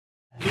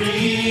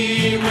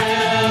We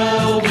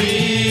will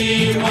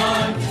be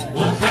one.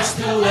 We'll crush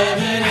the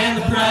leaven and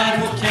the pride.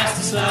 We'll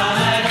cast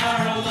aside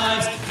our own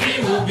lives.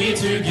 We will be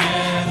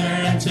together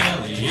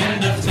until the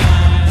end of time.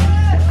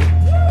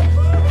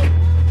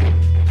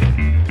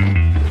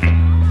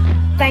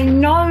 They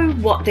know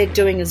what they're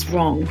doing is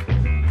wrong.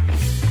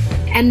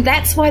 And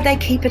that's why they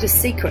keep it a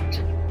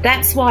secret.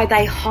 That's why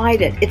they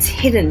hide it. It's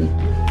hidden.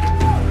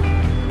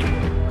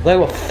 They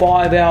were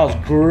 5 hours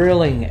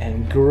grilling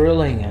and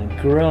grilling and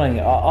grilling.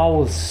 I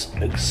was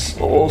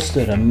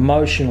exhausted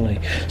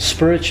emotionally,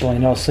 spiritually,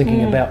 and I was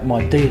thinking about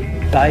my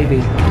dead baby.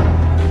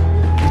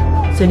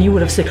 Then you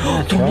would have said,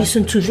 don't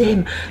listen to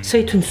them.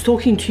 Satan's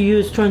talking to you,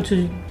 is trying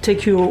to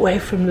take you away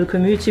from the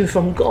community,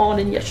 from God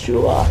and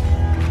Yeshua.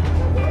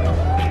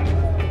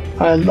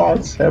 I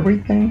lost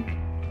everything.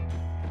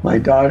 My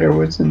daughter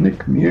was in the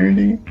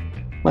community.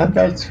 My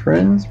best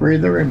friends were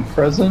either in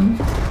prison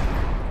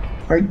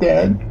or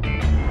dead.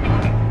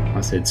 I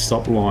said,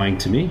 stop lying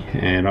to me.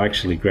 And I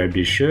actually grabbed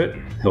his shirt,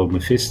 held my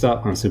fist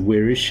up, and I said,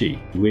 where is she?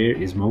 Where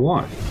is my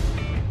wife?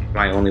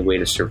 My only way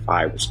to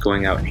survive was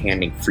going out and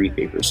handing free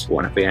papers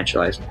and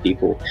evangelizing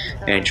people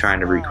and trying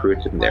to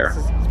recruit them there.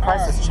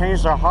 Christ has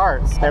changed our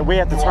hearts, that we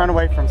have to turn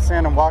away from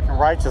sin and walk in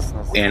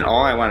righteousness. And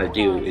all I want to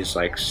do is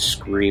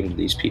scream to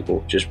these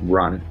people, just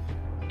run.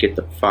 Get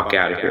the fuck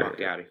out of here.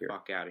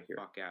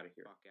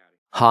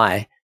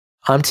 Hi,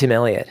 I'm Tim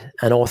Elliott,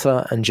 an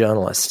author and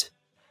journalist.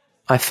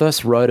 I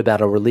first wrote about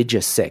a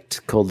religious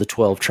sect called the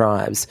 12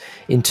 Tribes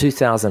in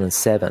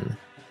 2007,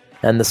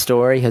 and the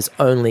story has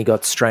only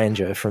got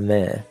stranger from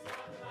there.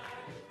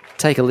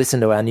 Take a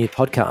listen to our new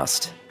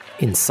podcast,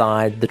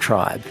 Inside the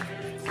Tribe.